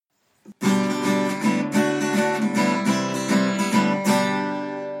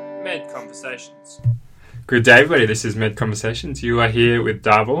Conversations. Good day, everybody. This is Med Conversations. You are here with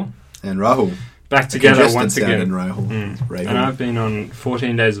Darvor. And Rahul. Back together once again. Rahul. Rahul. And I've been on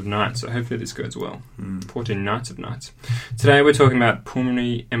 14 days of nights, so hopefully this goes well. 14 nights of nights. Today we're talking about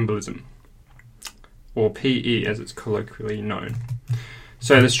pulmonary embolism, or PE as it's colloquially known.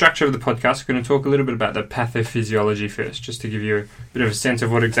 So the structure of the podcast, we're going to talk a little bit about the pathophysiology first, just to give you a bit of a sense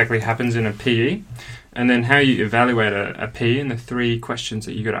of what exactly happens in a PE, and then how you evaluate a PE and the three questions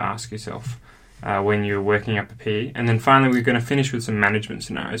that you've got to ask yourself when you're working up a PE. And then finally we're going to finish with some management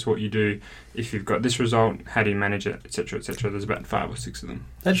scenarios, what you do if you've got this result, how do you manage it, etc., etc. There's about 5 or 6 of them.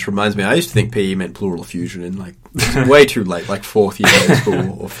 That just reminds me, I used to think PE meant pleural effusion in way too late, like 4th year of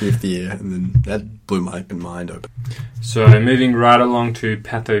school or 5th year, and then that blew my mind open. So moving right along to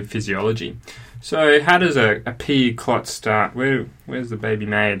pathophysiology. So how does a PE clot start? Where's the baby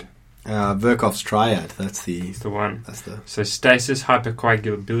made? Virchow's triad, that's the one. That's the... So stasis,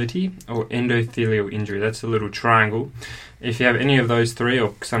 hypercoagulability, or endothelial injury. That's a little triangle. If you have any of those three,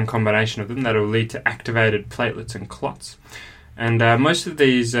 or some combination of them, that will lead to activated platelets and clots. And most of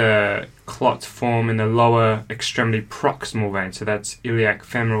these clots form in the lower extremity proximal vein, so that's iliac,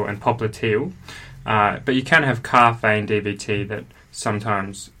 femoral, and popliteal. But you can have calf vein DVT that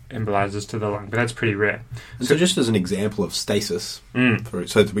sometimes embolizes to the lung, but that's pretty rare. So just as an example of stasis,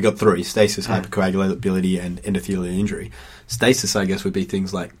 so we got 3, stasis, hypercoagulability, and endothelial injury. Stasis, I guess, would be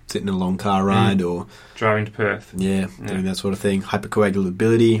things like sitting in a long car ride or... driving to Perth. Yeah, doing that sort of thing.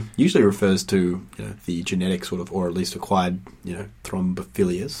 Hypercoagulability usually refers to the genetic sort of, or at least acquired,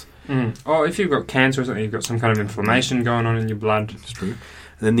 thrombophilias. Or if you've got cancer or something, you've got some kind of inflammation going on in your blood. That's true.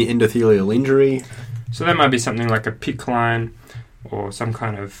 And then the endothelial injury. So that might be something like a PICC line or some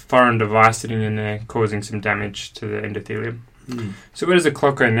kind of foreign device sitting in there causing some damage to the endothelium. So where does the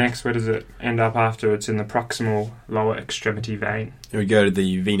clot go next? Where does it end up after it's in the proximal lower extremity vein? It would go to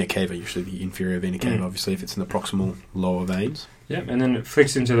the vena cava, usually the inferior vena cava, obviously, if it's in the proximal lower veins. Yep, and then it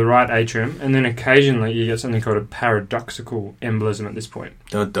flicks into the right atrium, and then occasionally you get something called a paradoxical embolism at this point.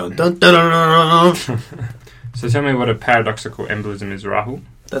 Dun, dun, dun, dun, dun, dun. So tell me what a paradoxical embolism is, Rahul.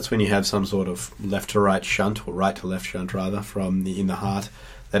 That's when you have some sort of left to right shunt, or right to left shunt rather, in the heart.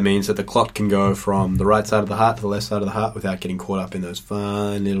 That means that the clot can go from the right side of the heart to the left side of the heart without getting caught up in those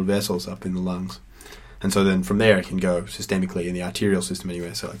fine little vessels up in the lungs. And so then from there it can go systemically in the arterial system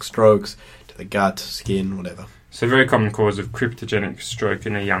anywhere, so like strokes, to the gut, skin, whatever. So a very common cause of cryptogenic stroke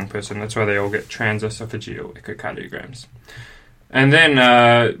in a young person. That's why they all get transesophageal echocardiograms. And then,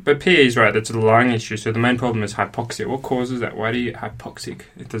 but PE is right, that's a lung issue, so the main problem is hypoxia. What causes that? Why do you get hypoxic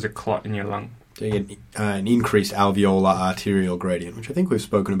if there's a clot in your lung? So you get an increased alveolar arterial gradient, which I think we've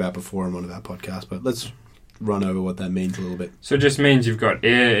spoken about before in one of our podcasts, but let's run over what that means a little bit. So it just means you've got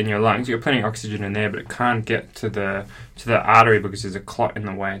air in your lungs, you've got plenty of oxygen in there, but it can't get to the artery because there's a clot in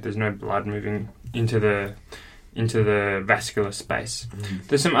the way. There's no blood moving into the vascular space.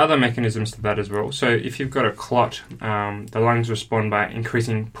 There's some other mechanisms to that as well. So if you've got a clot, the lungs respond by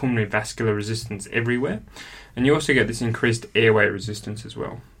increasing pulmonary vascular resistance everywhere, and you also get this increased airway resistance as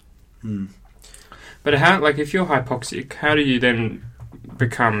well. But if you're hypoxic, how do you then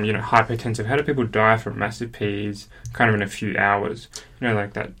become hypertensive? How do people die from massive PEs kind of in a few hours?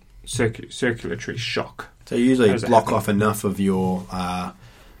 Like that circulatory shock. So you usually block off enough of your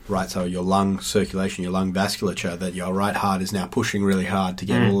your lung circulation, your lung vasculature, that your right heart is now pushing really hard to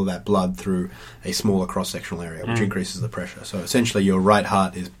get all of that blood through a smaller cross-sectional area, which increases the pressure. So essentially your right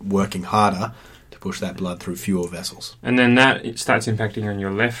heart is working harder to push that blood through fewer vessels. And then it starts impacting on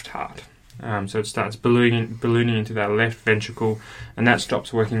your left heart. So it starts ballooning into that left ventricle, and that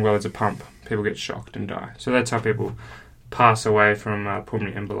stops working well as a pump. People get shocked and die. So that's how people pass away from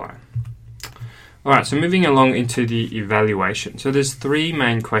pulmonary emboli. Alright, so moving along into the evaluation. So there's 3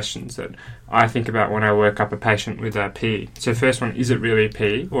 main questions that I think about when I work up a patient with a PE. So first one, is it really a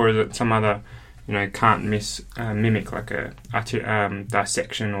PE, or is it some other, can't miss mimic, like a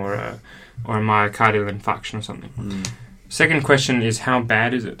dissection or a myocardial infarction or something? Second question is, how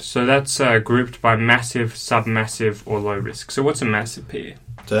bad is it? So that's grouped by massive, submassive, or low risk. So what's a massive PE?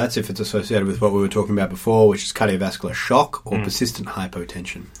 So that's if it's associated with what we were talking about before, which is cardiovascular shock or persistent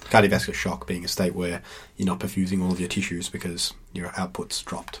hypotension. Cardiovascular shock being a state where you're not perfusing all of your tissues because your output's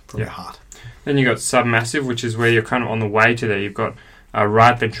dropped from your heart. Then you've got submassive, which is where you're kind of on the way to there. You've got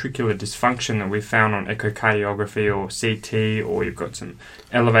right ventricular dysfunction that we found on echocardiography or CT, or you've got some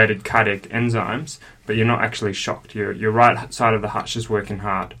elevated cardiac enzymes, but you're not actually shocked. Your right side of the heart's just working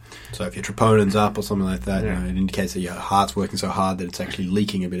hard. So if your troponins up or something like that, it indicates that your heart's working so hard that it's actually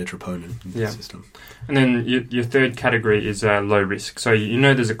leaking a bit of troponin in the system. And then your third category is low risk. So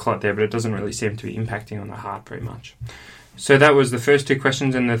there's a clot there, but it doesn't really seem to be impacting on the heart very much. So that was the first two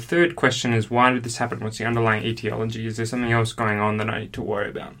questions, and the third question is, why did this happen? What's the underlying etiology? Is there something else going on that I need to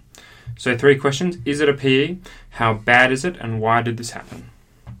worry about? So 3 questions. Is it a PE? How bad is it? And why did this happen?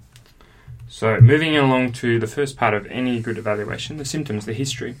 So moving along to the first part of any good evaluation, the symptoms, the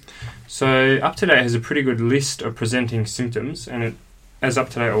history. So UpToDate has a pretty good list of presenting symptoms, and it, as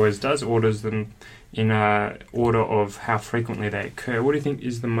UpToDate always does, orders them in order of how frequently they occur. What do you think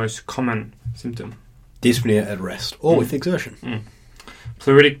is the most common symptom? Dyspnea at rest, or with exertion.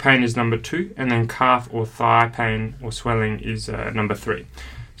 Pleuritic pain is number 2, and then calf or thigh pain or swelling is number 3.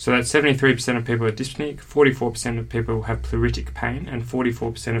 So that's 73% of people are dyspneic, 44% of people have pleuritic pain, and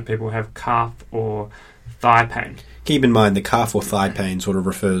 44% of people have calf or thigh pain. Keep in mind the calf or thigh pain sort of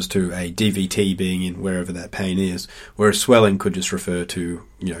refers to a DVT being in wherever that pain is, whereas swelling could just refer to,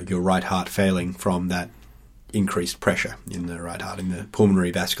 you know, your right heart failing from that increased pressure in the right heart, in the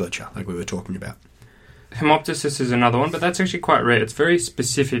pulmonary vasculature, like we were talking about. Hemoptysis is another one, but that's actually quite rare. It's very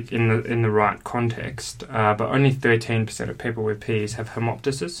specific in the right context, but only 13% of people with PEs have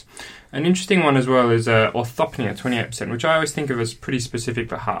hemoptysis. An interesting one as well is orthopnea, 28%, which I always think of as pretty specific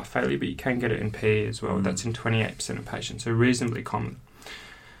for heart failure, but you can get it in PE as well. That's in 28% of patients, so reasonably common.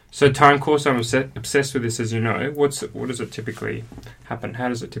 So time course, I'm obsessed with this, as you know. What does it typically happen? How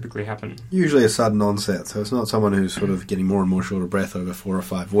does it typically happen? Usually a sudden onset, so it's not someone who's sort of getting more and more short of breath over 4 or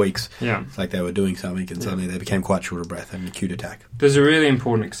 5 weeks. Yeah. It's like they were doing something and suddenly they became quite short of breath, having an acute attack. There's a really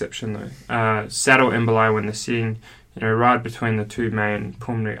important exception though. Saddle emboli when they're sitting, right between the 2 main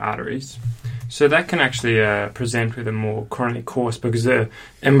pulmonary arteries. So that can actually present with a more chronic course because the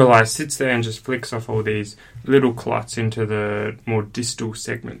emboli sits there and just flicks off all these little clots into the more distal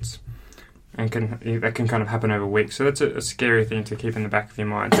segments. And that can kind of happen over weeks. So that's a scary thing to keep in the back of your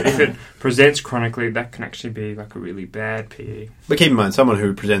mind. So if it presents chronically, that can actually be like a really bad PE. But keep in mind, someone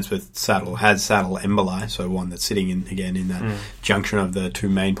who presents with has saddle emboli, so one that's sitting in that junction of the 2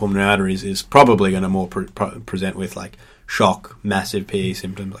 main pulmonary arteries, is probably going to more present with like shock, massive PE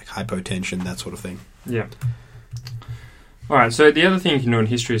symptoms like hypotension, that sort of thing. Yeah. Alright, so the other thing you can do in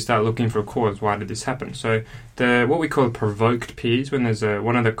history is start looking for a cause. Why did this happen? So what we call provoked PEs, when there's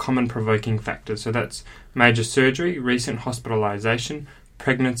one of the common provoking factors. So that's major surgery, recent hospitalisation,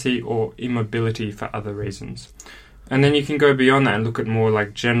 pregnancy, or immobility for other reasons. And then you can go beyond that and look at more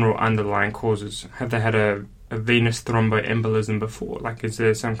like general underlying causes. Have they had a venous thromboembolism before? Like, is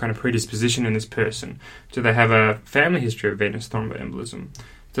there some kind of predisposition in this person? Do they have a family history of venous thromboembolism?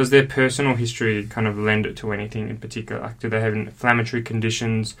 Does their personal history kind of lend it to anything in particular? Like, do they have inflammatory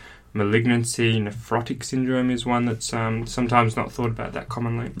conditions, malignancy, nephrotic syndrome is one that's sometimes not thought about that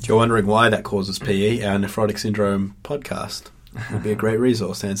commonly. If you're wondering why that causes PE, our nephrotic syndrome podcast would be a great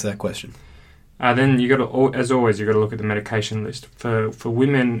resource to answer that question. Then you got to, as always, you got to look at the medication list. For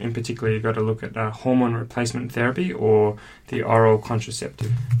women in particular, you got to look at hormone replacement therapy or the oral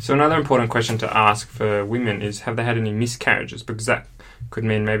contraceptive. So another important question to ask for women is, have they had any miscarriages? Because that could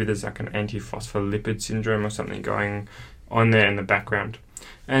mean maybe there's like an antiphospholipid syndrome or something going on there in the background.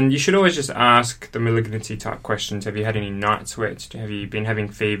 And you should always just ask the malignancy type questions. Have you had any night sweats? Have you been having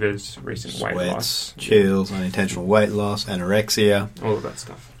fevers, recent weight loss? Chills, unintentional weight loss, anorexia. All of that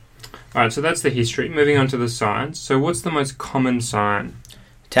stuff. Alright, so that's the history. Moving on to the signs. So what's the most common sign?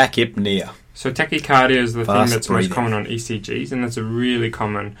 Tachypnea. So tachycardia is the thing that's breathing. most common on ECGs, and that's a really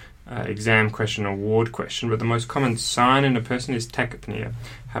common exam question or ward question. But the most common sign in a person is tachypnea.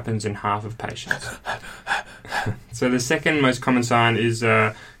 Happens in half of patients. So the second most common sign is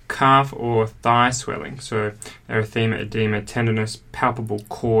calf or thigh swelling. So erythema, edema, tenderness, palpable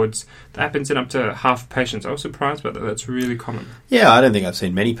cords. That happens in up to half of patients. I was surprised by that. That's really common. Yeah, I don't think I've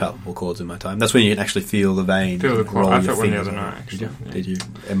seen many palpable cords in my time. That's when you can actually feel the vein. Feel the clot. roll I your felt one the fingers other on night, it. actually. Did you? Yeah. Did you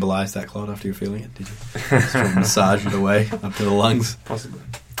embolize that clot after you were feeling it? Did you sort of massage it away up to the lungs? Possibly.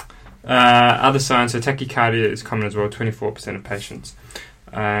 Other signs, so tachycardia is common as well, 24% of patients.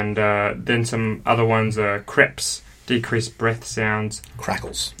 And then some other ones are CREPS, decreased breath sounds.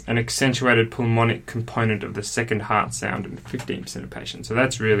 Crackles. An accentuated pulmonic component of the second heart sound in 15% of patients. So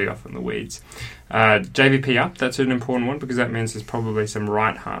that's really often the weeds. JVP up, that's an important one because that means there's probably some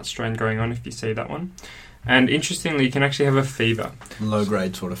right heart strain going on if you see that one. And interestingly, you can actually have a fever.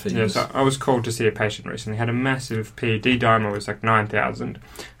 Low-grade sort of fevers. Yeah, so I was called to see a patient recently. Had a massive PED dimer was like 9,000.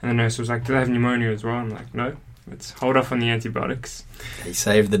 And the nurse was like, do they have pneumonia as well? I'm like, no. Let's hold off on the antibiotics. He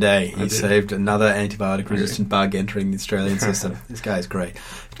saved the day. He saved another antibiotic-resistant bug entering the Australian system. This guy is great.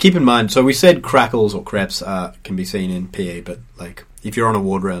 Keep in mind, so we said crackles or CREPS can be seen in PE, but like if you're on a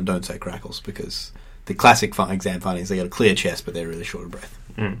ward round, don't say crackles because the classic exam findings, they got a clear chest, but they're really short of breath.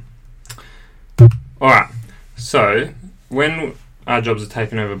 Alright, so when our jobs are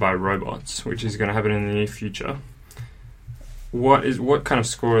taken over by robots, which is going to happen in the near future, what kind of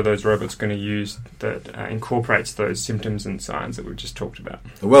score are those robots going to use that incorporates those symptoms and signs that we've just talked about?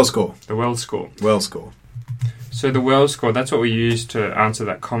 The Wells score. The Wells score. Wells score. So the Wells score, that's what we use to answer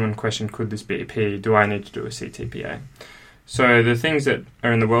that common question, could this be a PE? Do I need to do a CTPA? So the things that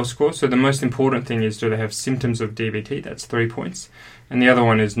are in the Wells score, so the most important thing is, do they have symptoms of DVT? That's 3 points. And the other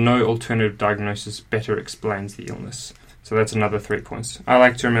one is, no alternative diagnosis better explains the illness. So that's another 3 points. I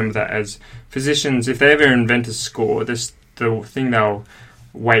like to remember that as physicians, if they ever invent a score, the thing they'll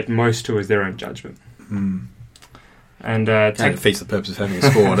weight most to is their own judgment. Mm. And kind of defeats the purpose of having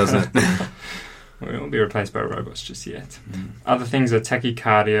a score, doesn't it? Well, it won't be replaced by robots just yet. Other things are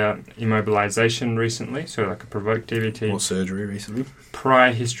tachycardia, immobilization recently, so like a provoked DVT. Or surgery recently.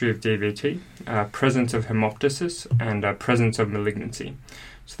 Prior history of DVT, presence of hemoptysis, and presence of malignancy.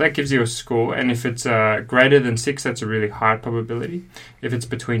 So that gives you a score, and if it's greater than 6, that's a really high probability. If it's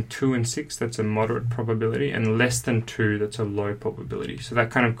between 2 and 6, that's a moderate probability, and less than 2, that's a low probability. So that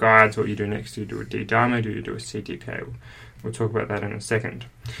kind of guides what you do next. Do you do a D-dimer? Do you do a CTPA? We'll talk about that in a second.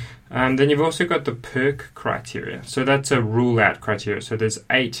 Then you've also got the PERC criteria. So that's a rule-out criteria. So there's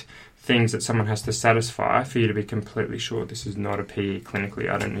 8 things that someone has to satisfy for you to be completely sure this is not a PE clinically.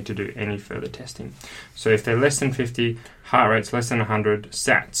 I don't need to do any further testing. So if they're less than 50, heart rate's less than 100,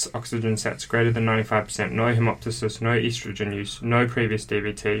 SATs, oxygen SATs greater than 95%, no hemoptysis, no estrogen use, no previous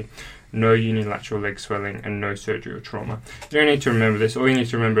DVT, no unilateral leg swelling, and no surgery or trauma. You don't need to remember this. All you need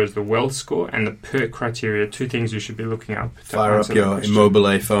to remember is the Wells score and the PERC criteria, 2 things you should be looking up. Fire up your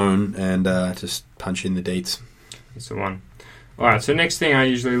Immobile phone and just punch in the dates. That's the one. Alright, so next thing I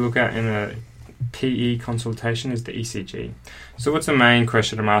usually look at in a PE consultation is the ECG. So what's the main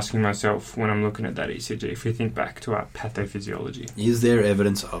question I'm asking myself when I'm looking at that ECG, if we think back to our pathophysiology? Is there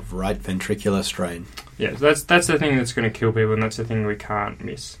evidence of right ventricular strain? Yeah, so that's the thing that's going to kill people, and that's the thing we can't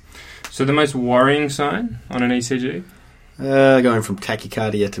miss. So the most worrying sign on an ECG? Going from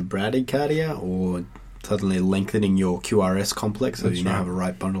tachycardia to bradycardia, or suddenly lengthening your QRS complex so you now have a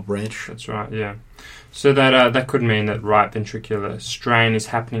right bundle branch. That's right, yeah. So that could mean that right ventricular strain is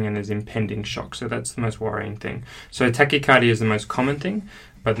happening and there's impending shock. So that's the most worrying thing. So tachycardia is the most common thing,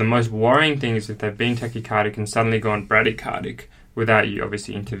 but the most worrying thing is if they've been tachycardic and suddenly gone bradycardic without you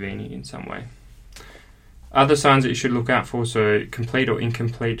obviously intervening in some way. Other signs that you should look out for, so complete or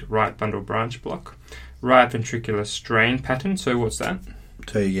incomplete right bundle branch block, right ventricular strain pattern. So what's that?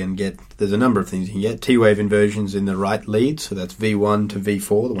 So you can get, there's a number of things you can get. T-wave inversions in the right lead, so that's V1 to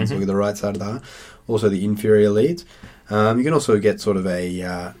V4, the ones that look at the right side of the heart. Also the inferior leads. You can also get sort of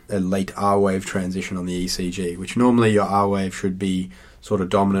a late R-wave transition on the ECG, which normally your R-wave should be sort of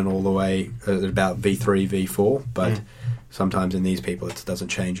dominant all the way at about V3, V4, but sometimes in these people it doesn't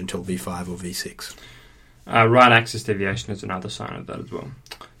change until V5 or V6. Right axis deviation is another sign of that as well.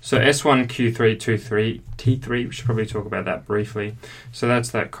 So S1, Q3, T3, we should probably talk about that briefly. So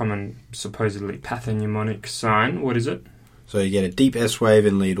that's that common, supposedly pathognomonic sign. What is it? So you get a deep S wave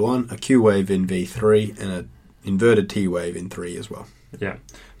in lead 1, a Q wave in V3, and an inverted T wave in 3 as well. Yeah.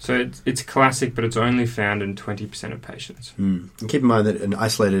 So it's classic, but it's only found in 20% of patients. And keep in mind that an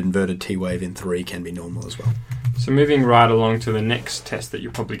isolated inverted T wave in 3 can be normal as well. So moving right along to the next test that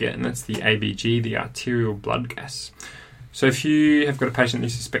you'll probably get, and that's the ABG, the arterial blood gas. So if you have got a patient you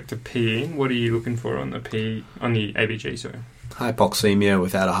suspect of PE, what are you looking for on the ABG? Sorry, hypoxemia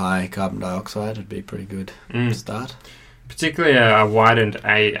without a high carbon dioxide would be a pretty good start. Particularly a widened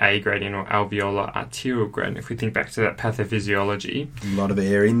AA gradient or alveolar arterial gradient, if we think back to that pathophysiology. A lot of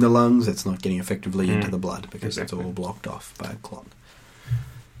air in the lungs, it's not getting effectively into the blood because it's all blocked off by a clot.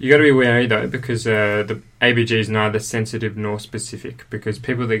 You got to be wary though, because the ABG is neither sensitive nor specific, because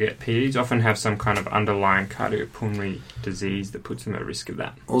people that get PEs often have some kind of underlying cardiopulmonary disease that puts them at risk of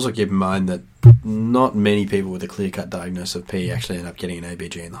that. Also keep in mind that not many people with a clear-cut diagnosis of PE actually end up getting an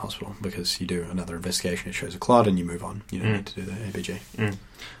ABG in the hospital, because you do another investigation, it shows a clot and you move on. You don't need to do the ABG.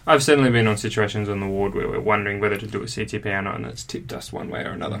 I've certainly been on situations on the ward where we're wondering whether to do a CTPA or not, and it's tipped us one way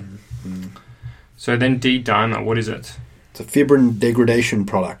or another. So then D-dimer, what is it? It's a fibrin degradation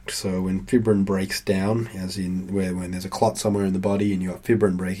product. So when fibrin breaks down, as in when there's a clot somewhere in the body and you've got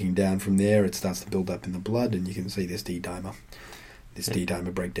fibrin breaking down from there, it starts to build up in the blood, and you can see this D-dimer. This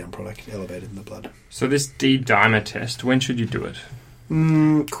D-dimer breakdown product elevated in the blood. So this D-dimer test, when should you do it?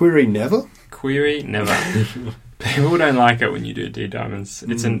 Query never. Query never. People don't like it when you do D-dimers.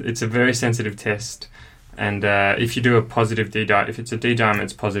 It's a very sensitive test. And if you do a positive D-dimer, if it's a D-dimer,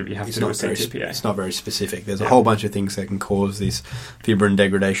 it's positive, you have to do a CTPA. It's not very specific. There's a whole bunch of things that can cause this fibrin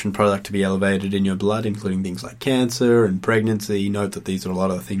degradation product to be elevated in your blood, including things like cancer and pregnancy. Note that these are a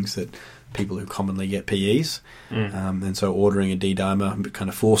lot of the things that people who commonly get PEs. And so ordering a D-dimer kind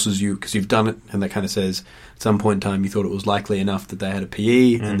of forces you, because you've done it, and that kind of says at some point in time you thought it was likely enough that they had a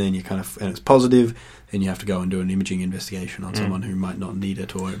PE, and then you and it's positive, and you have to go and do an imaging investigation on someone who might not need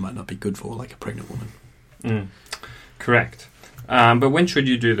it, or it might not be good for, like a pregnant woman. Correct. But when should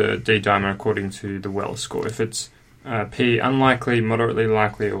you do the D-dimer according to the Wells score? If it's PE unlikely, moderately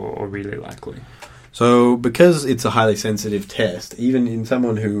likely, or really likely? So because it's a highly sensitive test, even in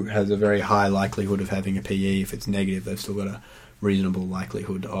someone who has a very high likelihood of having a PE, if it's negative, they've still got a reasonable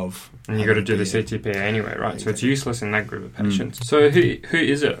likelihood of... And you've got to do the CTPA anyway, right? Exactly. So it's useless in that group of patients. So who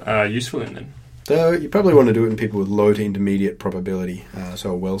is it useful in then? So you probably want to do it in people with low to intermediate probability,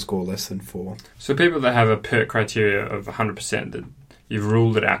 so a Wells score less than 4. So people that have a PERT criteria of 100% that you've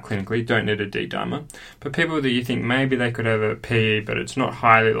ruled it out clinically, don't need a D-dimer. But people that you think maybe they could have a PE, but it's not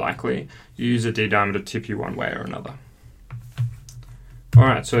highly likely, you use a D-dimer to tip you one way or another. All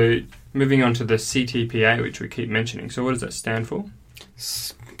right, so moving on to the CTPA, which we keep mentioning. So what does that stand for?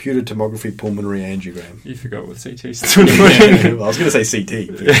 Computed tomography pulmonary angiogram. You forgot what CT stood for. Well, I was going to say CT.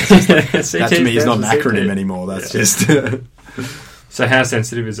 But that to me is not an acronym anymore. That's just... So how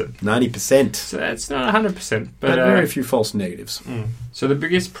sensitive is it? 90%. So that's not 100%. But very few false negatives. So the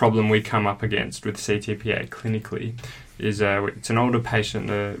biggest problem we come up against with CTPA clinically is it's an older patient.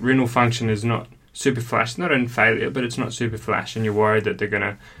 The renal function is not super flash. It's not in failure, but it's not super flash. And you're worried that they're going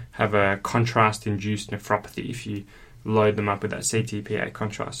to have a contrast-induced nephropathy if you load them up with that CTPA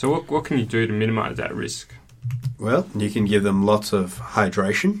contrast. So what can you do to minimise that risk? Well, you can give them lots of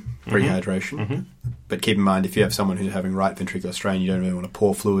hydration, rehydration. But keep in mind, if you have someone who's having right ventricular strain, you don't really want to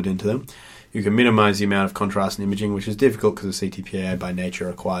pour fluid into them. You can minimise the amount of contrast in imaging, which is difficult because the CTPA by nature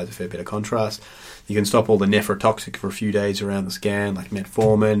requires a fair bit of contrast. You can stop all the nephrotoxic for a few days around the scan, like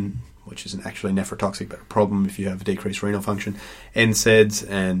metformin, which isn't actually nephrotoxic, but a problem if you have a decreased renal function, NSAIDs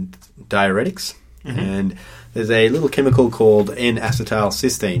and diuretics. And there's a little chemical called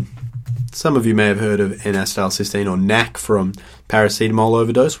N-acetylcysteine. Some of you may have heard of N-acetylcysteine or NAC from paracetamol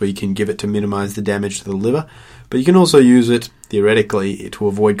overdose, where you can give it to minimise the damage to the liver. But you can also use it, theoretically, to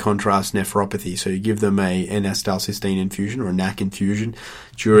avoid contrast nephropathy. So you give them a N-acetylcysteine infusion or a NAC infusion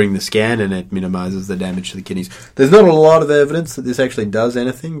during the scan, and it minimises the damage to the kidneys. There's not a lot of evidence that this actually does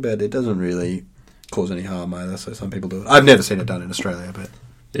anything, but it doesn't really cause any harm either, so some people do it. I've never seen it done in Australia, but...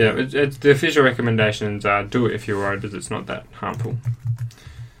 Yeah, the official recommendations are do it if you're worried that it's not that harmful.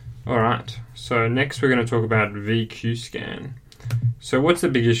 Alright, so next we're going to talk about VQ scan. So what's the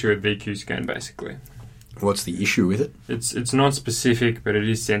big issue with VQ scan basically? What's the issue with it? It's not specific, but it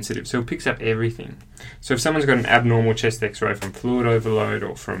is sensitive, so it picks up everything. So if someone's got an abnormal chest x-ray from fluid overload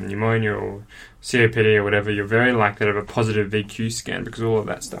or from pneumonia or COPD or whatever, you're very likely to have a positive VQ scan because all of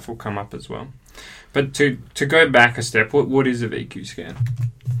that stuff will come up as well. But to go back a step, what is a VQ scan?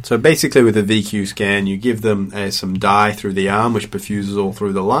 So basically with a VQ scan, you give them some dye through the arm, which perfuses all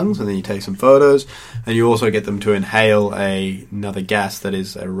through the lungs, and then you take some photos, and you also get them to inhale another gas that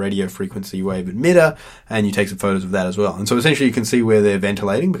is a radio frequency wave emitter, and you take some photos of that as well. And so essentially you can see where they're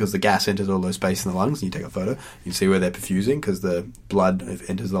ventilating, because the gas enters all those space in the lungs, and you take a photo. You can see where they're perfusing, because the blood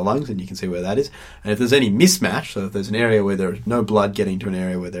enters the lungs, and you can see where that is. And if there's any mismatch, so if there's an area where there is no blood getting to an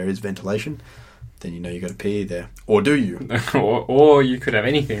area where there is ventilation, then you know you've got a PE there. Or do you? or you could have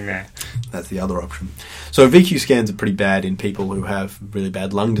anything there. That's the other option. So VQ scans are pretty bad in people who have really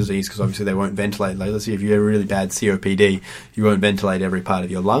bad lung disease, because obviously they won't ventilate. Like, let's see, if you have really bad COPD, you won't ventilate every part of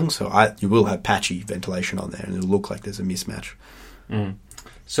your lung, so you will have patchy ventilation on there, and it'll look like there's a mismatch.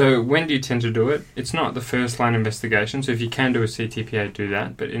 So when do you tend to do it? It's not the first line investigation, so if you can do a CTPA, do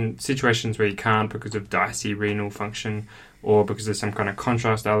that. But in situations where you can't because of dicey renal function or because there's some kind of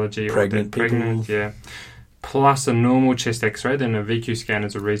contrast allergy or they're pregnant, plus a normal chest x-ray, then a VQ scan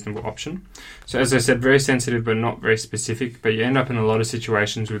is a reasonable option. So as I said, very sensitive but not very specific, but you end up in a lot of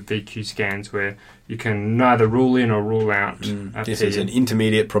situations with VQ scans where you can neither rule in or rule out a This PE. is an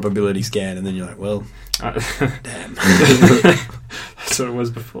intermediate probability scan, and then you're like, well, damn. That's what it was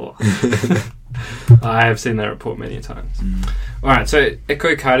before. I have seen that report many times. Alright, so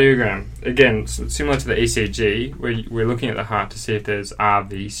echocardiogram. Again, similar to the ECG, where we're looking at the heart to see if there's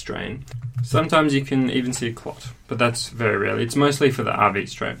RV strain. Sometimes you can even see a clot, but that's very rarely. It's mostly for the RV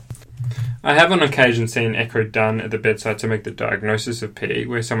strain. I have on occasion seen echo done at the bedside to make the diagnosis of PE,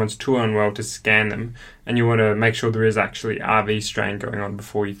 where someone's too unwell to scan them, and you want to make sure there is actually RV strain going on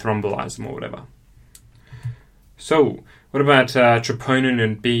before you thrombolyse them or whatever. So, what about troponin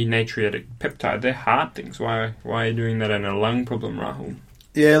and B-natriuretic peptide? They're hard things. Why are you doing that in a lung problem, Rahul?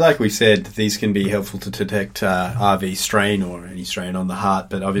 Yeah, like we said, these can be helpful to detect RV strain or any strain on the heart,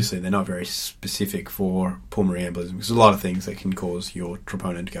 but obviously they're not very specific for pulmonary embolism because there's a lot of things that can cause your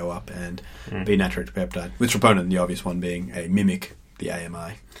troponin to go up and be natriuretic peptide, with troponin the obvious one being a mimic, the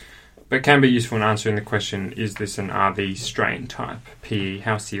AMI. But can be useful in answering the question, is this an RV strain type PE?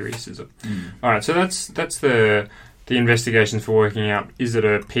 How serious is it? All right, so that's the investigations for working out, is it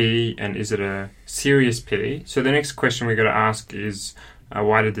a PE and is it a serious PE? So the next question we've got to ask is,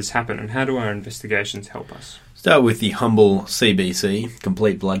 why did this happen, and how do our investigations help us? Start with the humble CBC,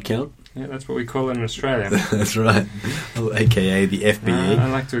 complete blood count. Yeah, that's what we call it in Australia. That's right, aka the FBE. I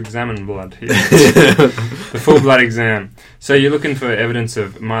like to examine blood here. The full blood exam. So you're looking for evidence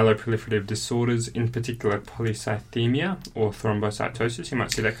of myeloproliferative disorders, in particular polycythemia or thrombocytosis. You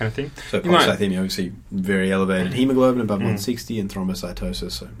might see that kind of thing. So polycythemia, obviously very elevated hemoglobin above 160, and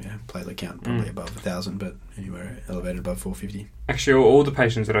thrombocytosis, so platelet count probably above 1,000, but anywhere elevated above 450. Actually, all the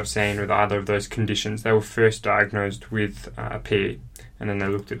patients that I've seen with either of those conditions, they were first diagnosed with PE, and then they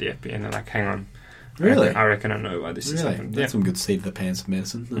looked at the FBE and they're like, hang on. Really? I reckon I know why this has happened. That's some good seat of the pants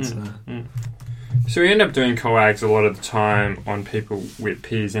medicine. That's, So we end up doing coags a lot of the time on people with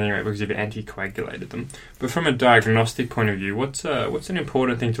PEs anyway because you've anticoagulated them. But from a diagnostic point of view, what's an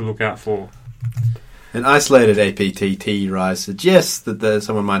important thing to look out for? An isolated APTT rise suggests that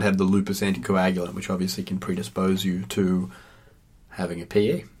someone might have the lupus anticoagulant, which obviously can predispose you to having a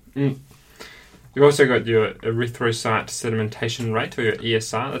PE. You've also got your erythrocyte sedimentation rate, or your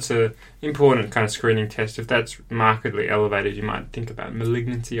ESR. That's an important kind of screening test. If that's markedly elevated, you might think about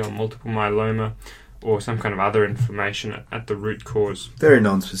malignancy or multiple myeloma or some kind of other inflammation at the root cause. Very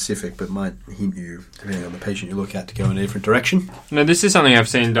non-specific, but might hint you, depending on the patient you look at, to go in a different direction. Now, this is something I've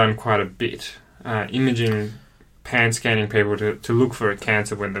seen done quite a bit. Imaging, pan-scanning people to look for a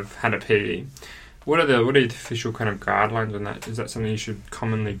cancer when they've had a PE. What are the official kind of guidelines on that? Is that something you should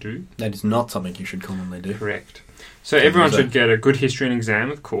commonly do? That is not something you should commonly do. Correct. So everyone should get a good history and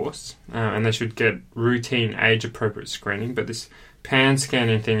exam, of course, and they should get routine age-appropriate screening, but this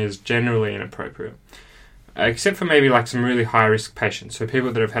pan-scanning thing is generally inappropriate, except for maybe like some really high-risk patients. So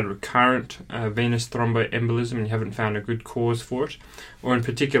people that have had recurrent venous thromboembolism and you haven't found a good cause for it, or in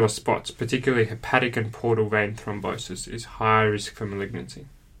particular spots, particularly hepatic and portal vein thrombosis is high risk for malignancy.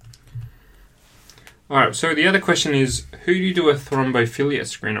 Alright, so the other question is, who do you do a thrombophilia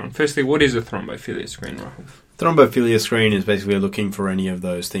screen on? Firstly, what is a thrombophilia screen, Rahul? Thrombophilia screen is basically looking for any of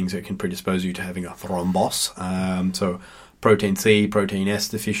those things that can predispose you to having a thrombos. So protein C, protein S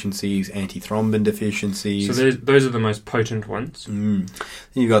deficiencies, antithrombin deficiencies. So those are the most potent ones. Then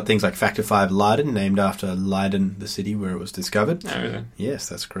you've got things like factor V Leiden, named after Leiden, the city where it was discovered. Oh, really? Yes,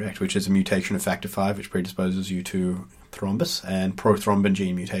 that's correct, which is a mutation of factor V which predisposes you to thrombus, and prothrombin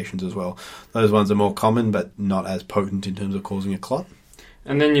gene mutations as well. Those ones are more common but not as potent in terms of causing a clot.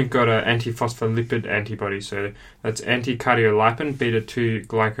 And then you've got an antiphospholipid antibody, so that's anticardiolipin, beta-2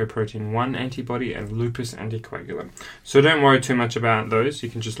 glycoprotein 1 antibody, and lupus anticoagulant. So don't worry too much about those. You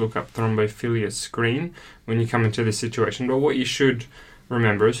can just look up thrombophilia screen when you come into this situation. But what you should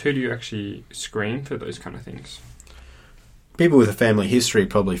remember is, who do you actually screen for those kind of things? People with a family history,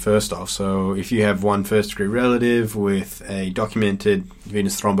 probably first off. So if you have one first-degree relative with a documented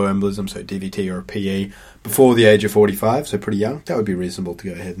venous thromboembolism, so DVT or a PE, before the age of 45, so pretty young, that would be reasonable to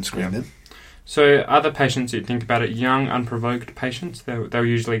go ahead and screen them. So other patients, you think about it, young, unprovoked patients, they'll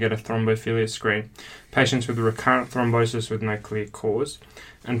usually get a thrombophilia screen. Patients with recurrent thrombosis with no clear cause,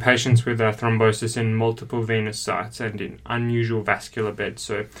 and patients with thrombosis in multiple venous sites and in unusual vascular beds.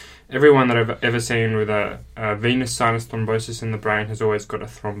 So everyone that I've ever seen with a venous sinus thrombosis in the brain has always got a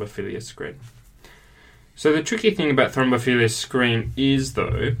thrombophilia screen. So the tricky thing about thrombophilia screen is,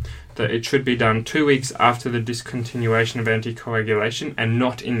 though, that it should be done 2 weeks after the discontinuation of anticoagulation and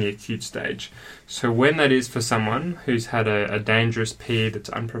not in the acute stage. So when that is for someone who's had a dangerous PE that's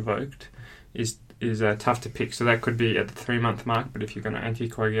unprovoked is tough to pick. So that could be at the 3-month mark, but if you're going to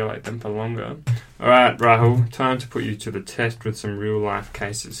anticoagulate them for longer. Alright, Rahul, time to put you to the test with some real-life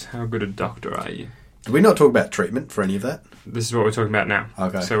cases. How good a doctor are you? Did we not talk about treatment for any of that? This is what we're talking about now.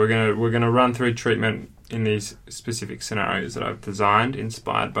 Okay. So we're gonna run through treatment in these specific scenarios that I've designed,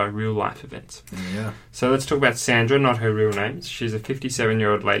 inspired by real-life events. Yeah. So let's talk about Sandra, not her real name. She's a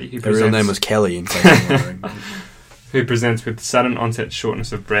 57-year-old lady who Her real name was Kelly, in case you're wondering. who presents with sudden onset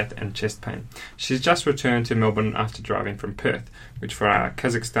shortness of breath and chest pain. She's just returned to Melbourne after driving from Perth, which for our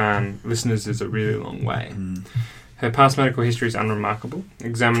Kazakhstan listeners is a really long way. Her past medical history is unremarkable.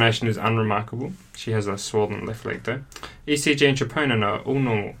 Examination is unremarkable. She has a swollen left leg though. ECG and troponin are all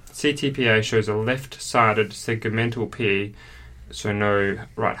normal. CTPA shows a left-sided segmental PE, so no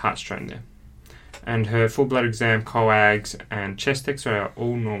right heart strain there. and her full blood exam, coags, and chest X-ray are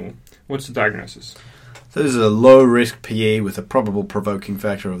all normal. What's the diagnosis? So this is a low-risk PE with a probable provoking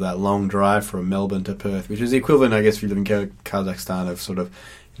factor of that long drive from Melbourne to Perth, which is the equivalent, I guess, if you live in Kazakhstan, of sort of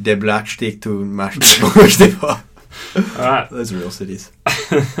Deblachtik to Mashti. Alright. Those are real cities.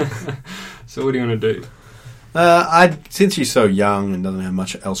 So what do you want to do? Since she's so young and doesn't have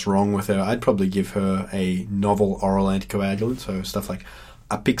much else wrong with her, I'd probably give her a novel oral anticoagulant, so stuff like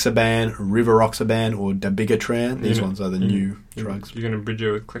apixaban, rivaroxaban, or dabigatran. These ones are the new drugs. You're going to bridge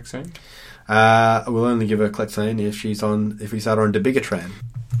her with Clexane? We'll only give her Clexane if we start her on dabigatran.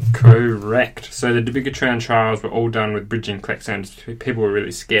 Correct. So the dabigatran trials were all done with bridging Clexane. People were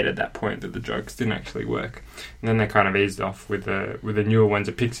really scared at that point that the drugs didn't actually work. And then they kind of eased off with the newer ones,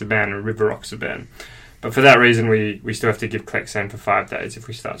 apixaban and rivaroxaban. But for that reason, we still have to give Clexane for 5 days if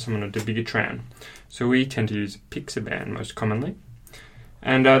we start someone on dabigatran. So we tend to use apixaban most commonly.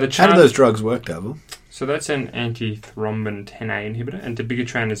 And how do those drugs work, Davil? So that's an antithrombin 10A inhibitor, and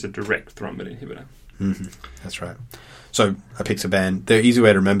dabigatran is a direct thrombin inhibitor. Mm-hmm. That's right. So apixaban, the easy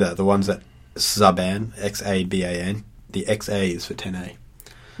way to remember that, the ones that Xaban, Xaban, the XA is for 10A.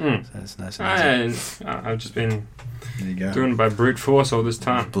 So that's nice and easy. I've just been doing it by brute force all this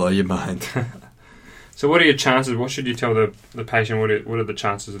time. Blow your mind. So what are your chances? What should you tell the patient? What are the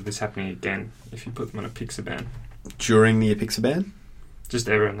chances of this happening again if you put them on apixaban? During the apixaban? Just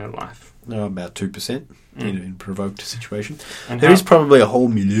ever in their life. No, about 2% in provoked situation. And there is probably a whole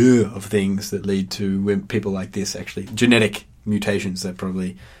milieu of things that lead to people like this, actually. Genetic mutations that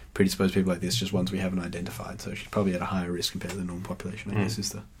probably predispose people like this, just ones we haven't identified. So she's probably at a higher risk compared to the normal population, I guess is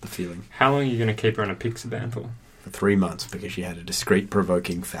the feeling. How long are you going to keep her on apixaban for? For 3 months, because she had a discrete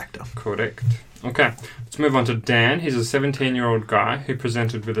provoking factor. Correct. Okay, let's move on to Dan. He's a 17-year-old guy who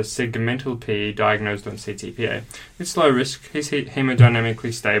presented with a segmental PE diagnosed on CTPA. It's low risk, he's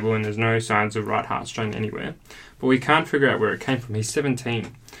hemodynamically stable, and there's no signs of right heart strain anywhere. But we can't figure out where it came from. He's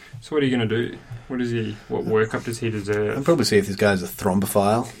 17. So what are you going to do? What workup does he deserve? I'll probably see if this guy's a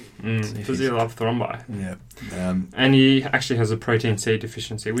thrombophile. Does he love thrombi? Yeah. And he actually has a protein C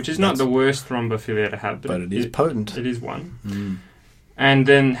deficiency, which is not the worst thrombophilia to have. But it is potent. It is one. And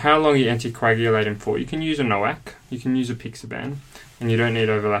then how long you anticoagulate him for? You can use a NOAC, you can use apixaban, and you don't need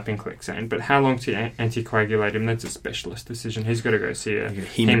overlapping Clexane. But how long to anticoagulate him, that's a specialist decision. He's got to go see a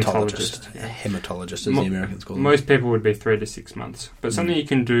hematologist. A hematologist, as the Americans call them. Most people would be 3 to 6 months. But something you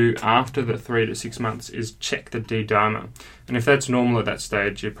can do after the 3 to 6 months is check the D-dimer. And if that's normal at that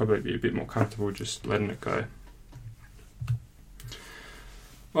stage, you'd probably be a bit more comfortable just letting it go.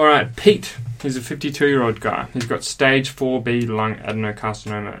 Alright, Pete. He's a 52-year-old guy. He's got stage 4B lung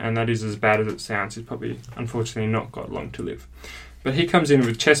adenocarcinoma, and that is as bad as it sounds. He's probably, unfortunately, not got long to live. But he comes in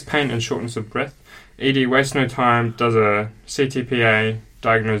with chest pain and shortness of breath. ED wastes no time, does a CTPA,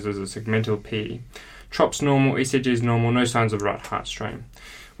 diagnosed as a segmental PE. TROP's normal, ECG's normal, no signs of right heart strain.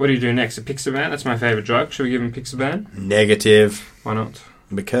 What do you do next? Apixaban? That's my favourite drug. Should we give him apixaban? Negative. Why not?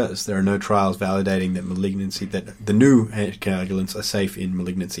 Because there are no trials validating that the new anticoagulants are safe in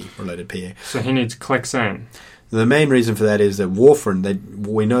malignancy-related PA. So he needs Clexane. The main reason for that is that warfarin,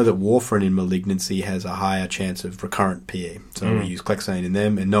 we know that warfarin in malignancy has a higher chance of recurrent PA. So we use Clexane in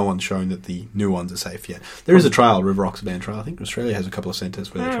them, and no one's shown that the new ones are safe yet. There is a trial, rivaroxaban trial. I think Australia has a couple of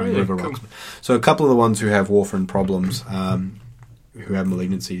centres where they're trying rivaroxaban. Cool. So a couple of the ones who have warfarin problems, who have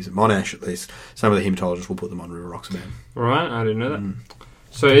malignancies, Monash at least, some of the haematologists will put them on rivaroxaban. Right, I didn't know that.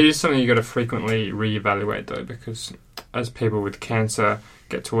 So it is something you've got to frequently reevaluate, though, because as people with cancer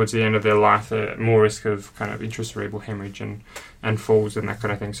get towards the end of their life, they're at more risk of kind of intracerebral hemorrhage and falls and that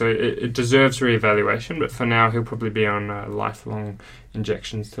kind of thing. So it deserves reevaluation, but for now he'll probably be on lifelong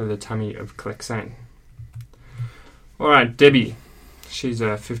injections to the tummy of Clexane. Alright, Debbie. She's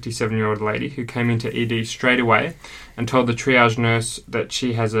a 57-year-old lady who came into ED straight away and told the triage nurse that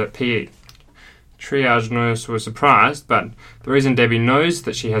she has a PE. Triage nurse was surprised, but the reason Debbie knows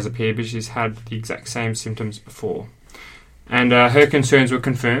that she has a PE is she's had the exact same symptoms before. And her concerns were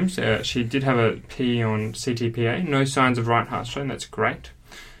confirmed. She did have a PE on CTPA, no signs of right heart strain, that's great.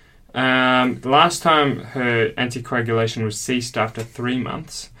 Last time her anticoagulation was ceased after 3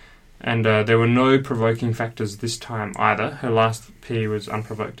 months, and there were no provoking factors this time either. Her last PE was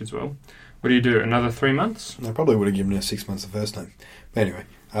unprovoked as well. What do you do, another 3 months? I probably would have given her 6 months the first time. But anyway,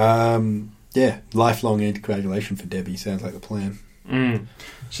 lifelong anticoagulation for Debbie sounds like the plan.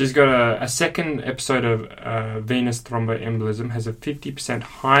 She's got a second episode of venous thromboembolism, has a 50%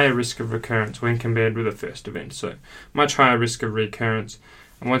 higher risk of recurrence when compared with the first event, so much higher risk of recurrence.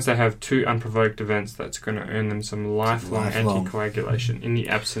 And once they have 2 unprovoked events, that's going to earn them some lifelong anticoagulation in the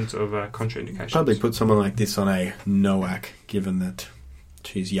absence of contraindications. Probably put someone like this on a NOAC, given that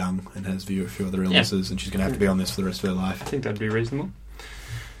she's young and has a few other illnesses, and she's going to have to be on this for the rest of her life. I think that'd be reasonable.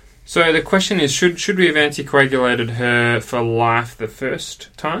 So the question is, should we have anticoagulated her for life the first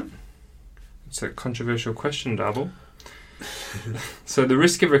time? It's a controversial question, Double. So the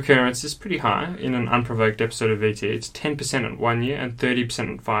risk of recurrence is pretty high in an unprovoked episode of VT. It's 10% at 1 year and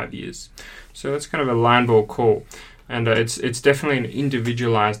 30% at 5 years. So that's kind of a line ball call. And it's definitely an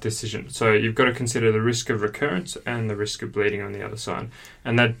individualised decision. So you've got to consider the risk of recurrence and the risk of bleeding on the other side.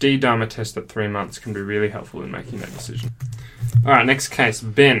 And that D-dimer test at 3 months can be really helpful in making that decision. All right, next case.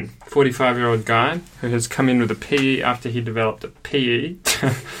 Ben, 45-year-old guy who has come in with a PE after he developed a PE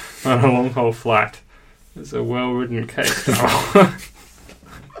on a long-haul flight. It's a well-written case.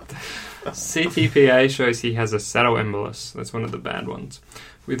 CTPA shows he has a saddle embolus. That's one of the bad ones.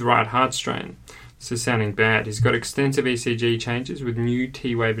 With right heart strain. This is sounding bad. He's got extensive ECG changes with new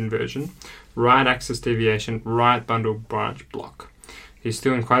T-wave inversion, right axis deviation, right bundle branch block. He's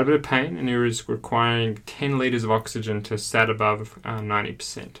still in quite a bit of pain, and he is requiring 10 litres of oxygen to sat above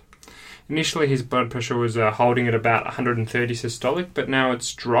 90%. Initially, his blood pressure was holding at about 130 systolic, but now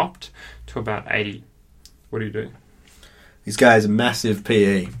it's dropped to about 80. What do you do? This guy is a massive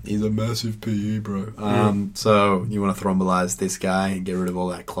PE. He's a massive PE, bro. So you want to thrombolyze this guy and get rid of all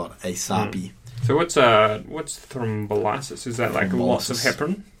that clot ASAP. So what's thrombolysis? Is that like lots of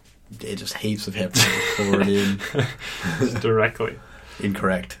heparin? Yeah, just heaps of heparin. Pour it in. Just directly.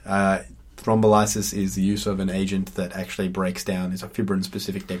 Incorrect. Thrombolysis is the use of an agent that actually breaks down. It's a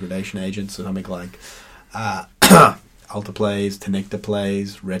fibrin-specific degradation agent, so something like alteplase,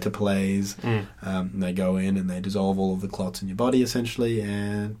 tenecteplase, retaplase. They go in and they dissolve all of the clots in your body, essentially,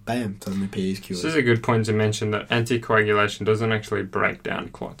 and bam, suddenly PE is cured. This is a good point to mention that anticoagulation doesn't actually break down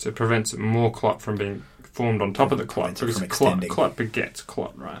clots. It prevents more clot from being formed on top of the clot, because clot begets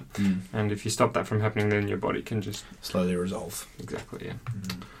clot, right? And if you stop that from happening, then your body can just slowly resolve. Exactly, yeah.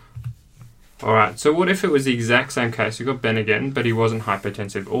 Alright, so what if it was the exact same case? You got Ben again, but he wasn't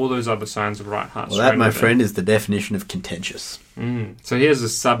hypertensive. All those other signs of right heart strain. Well, that, my friend, is the definition of contentious. So he has a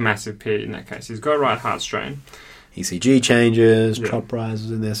submassive PE in that case. He's got right heart strain. ECG changes, trop rises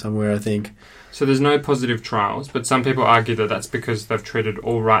in there somewhere, I think. So there's no positive trials, but some people argue that that's because they've treated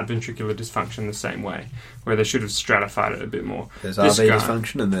all right ventricular dysfunction the same way, where they should have stratified it a bit more. There's RV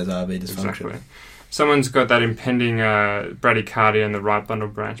dysfunction and there's RV dysfunction. Exactly. Someone's got that impending bradycardia and the right bundle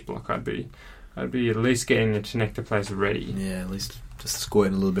branch block. I'd be at least getting the tenecteplase ready. Yeah, at least just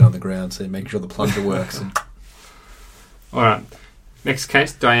squirting a little bit on the ground, so make sure the plunger works. All right. Next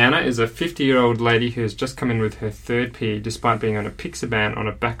case, Diana is a 50-year-old lady who has just come in with her third PE despite being on apixaban on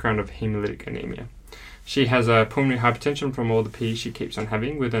a background of hemolytic anemia. She has a pulmonary hypertension from all the PE she keeps on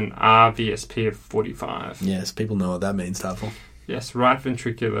having with an RVSP of 45. Yes, people know what that means, Tafel. Yes, right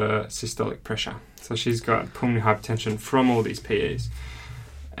ventricular systolic pressure. So she's got pulmonary hypertension from all these PEs.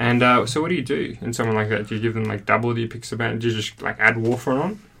 And so what do you do in someone like that? Do you give them like double the apixaban? Do you just like add warfarin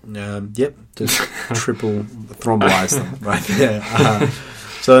on? Yep, just triple thrombolyze them right there.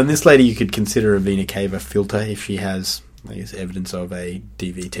 So in this lady, you could consider a vena cava filter if she has, I guess, evidence of a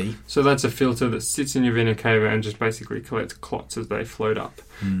DVT. So that's a filter that sits in your vena cava and just basically collects clots as they float up,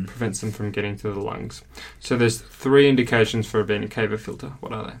 prevents them from getting to the lungs. So there's 3 indications for a vena cava filter.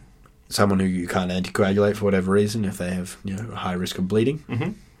 What are they? Someone who you can't anticoagulate for whatever reason, if they have a high risk of bleeding.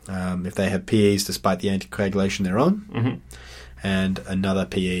 If they have PEs despite the anticoagulation they're on. And another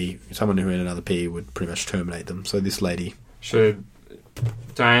PE, someone who had another PE would pretty much terminate them. So this lady... So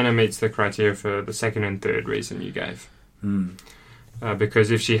Diana meets the criteria for the second and third reason you gave. Because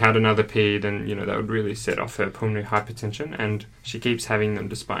if she had another PE, then that would really set off her pulmonary hypertension, and she keeps having them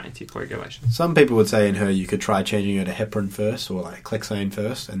despite anticoagulation. Some people would say in her you could try changing her to heparin first, or like Clexane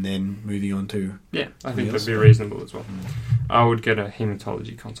first, and then moving on to... Yeah, I think that'd be reasonable as well. I would get a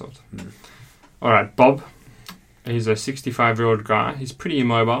haematology consult. Alright, Bob. He's a 65-year-old guy. He's pretty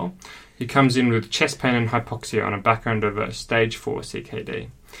immobile. He comes in with chest pain and hypoxia on a background of a stage 4 CKD.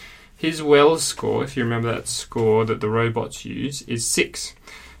 His Wells score, if you remember that score that the robots use, is 6,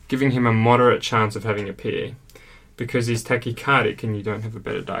 giving him a moderate chance of having a PE, because he's tachycardic and you don't have a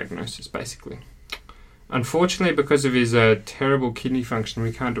better diagnosis, basically. Unfortunately, because of his terrible kidney function,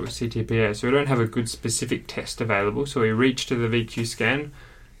 we can't do a CTPA, so we don't have a good specific test available, so we reach to the VQ scan.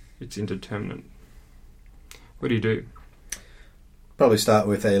 It's indeterminate. What do you do? Probably start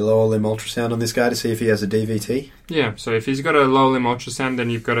with a lower limb ultrasound on this guy to see if he has a DVT. Yeah, so if he's got a lower limb ultrasound, then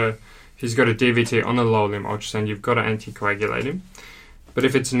if he's got a DVT on the lower limb ultrasound, you've got to anticoagulate him. But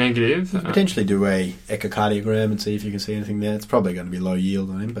if it's negative... You could potentially do a echocardiogram and see if you can see anything there. It's probably going to be low yield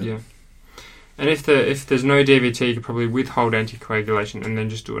on him. But yeah. And if there's no DVT, you could probably withhold anticoagulation and then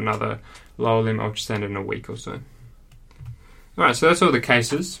just do another lower limb ultrasound in a week or so. Alright, so that's all the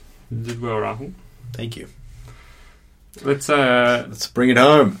cases. You did well, Rahul. Thank you. Let's bring it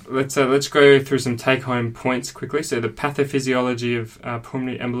home. Let's go through some take-home points quickly. So the pathophysiology of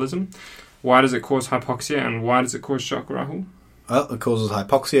pulmonary embolism. Why does it cause hypoxia and why does it cause shock, Rahul? Well, it causes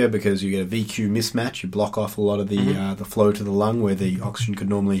hypoxia because you get a VQ mismatch. You block off a lot of the flow to the lung where the oxygen could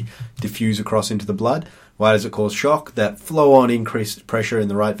normally diffuse across into the blood. Why does it cause shock? That flow-on increased pressure in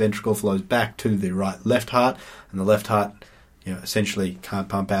the right ventricle flows back to the left heart, and the left heart essentially can't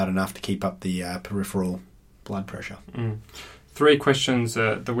pump out enough to keep up the peripheral blood pressure. 3 questions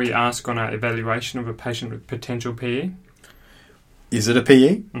that we ask on our evaluation of a patient with potential PE. Is it a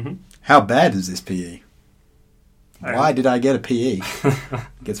PE? Mm-hmm. How bad is this PE? Why did I get a PE? It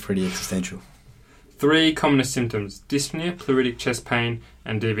gets pretty existential. 3 commonest symptoms: dyspnea, pleuritic chest pain,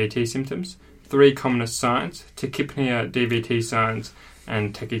 and DVT symptoms. 3 commonest signs: tachypnea, DVT signs,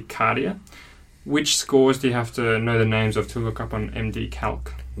 and tachycardia. Which scores do you have to know the names of to look up on MD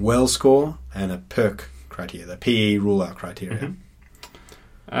Calc? Well score and a PERC criteria, the PE rule-out criteria.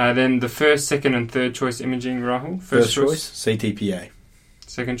 Mm-hmm. Then the first, second, and third choice imaging, Rahul. First choice, CTPA.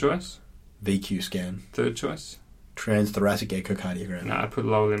 Second choice? VQ scan. Third choice? Transthoracic echocardiogram. No, I put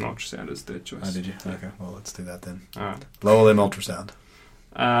lower limb ultrasound as third choice. Oh, did you? Okay, well, let's do that then. All right. Lower limb ultrasound.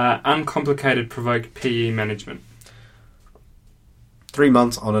 Uncomplicated provoked PE management. 3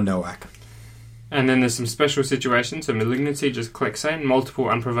 months on a NOAC. And then there's some special situations. So malignancy, just Clexane. Multiple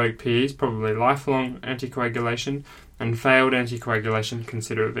unprovoked PEs, probably lifelong anticoagulation. And failed anticoagulation,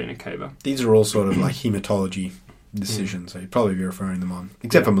 consider a vena cava. These are all sort of like hematology decisions, so you'd probably be referring them on.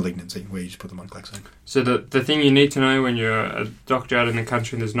 Except for malignancy, where you just put them on Clexane. So the thing you need to know when you're a doctor out in the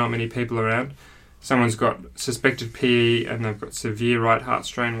country and there's not many people around, someone's got suspected PE and they've got severe right heart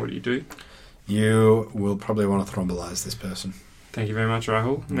strain, what do you do? You will probably want to thrombolyze this person. Thank you very much,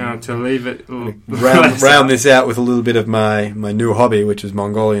 Rahul. Now, to leave it... round this out with a little bit of my new hobby, which is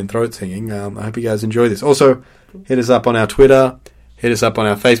Mongolian throat singing. I hope you guys enjoy this. Also, hit us up on our Twitter. Hit us up on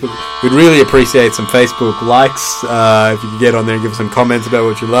our Facebook. We'd really appreciate some Facebook likes if you could get on there and give us some comments about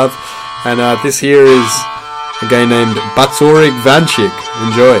what you love. And this here is a guy named Batsorig Vanchik.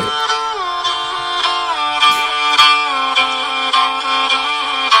 Enjoy.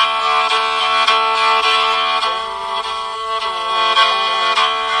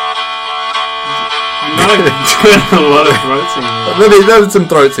 A lot of throat singing. Maybe there's some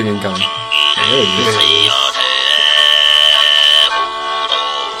throat singing coming.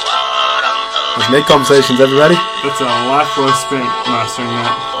 Let's make conversations, everybody. That's a life well spent mastering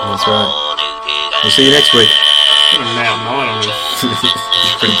that. That's right. We'll see you next week. What a mad night on this.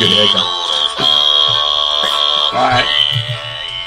 Pretty good haircut. Bye.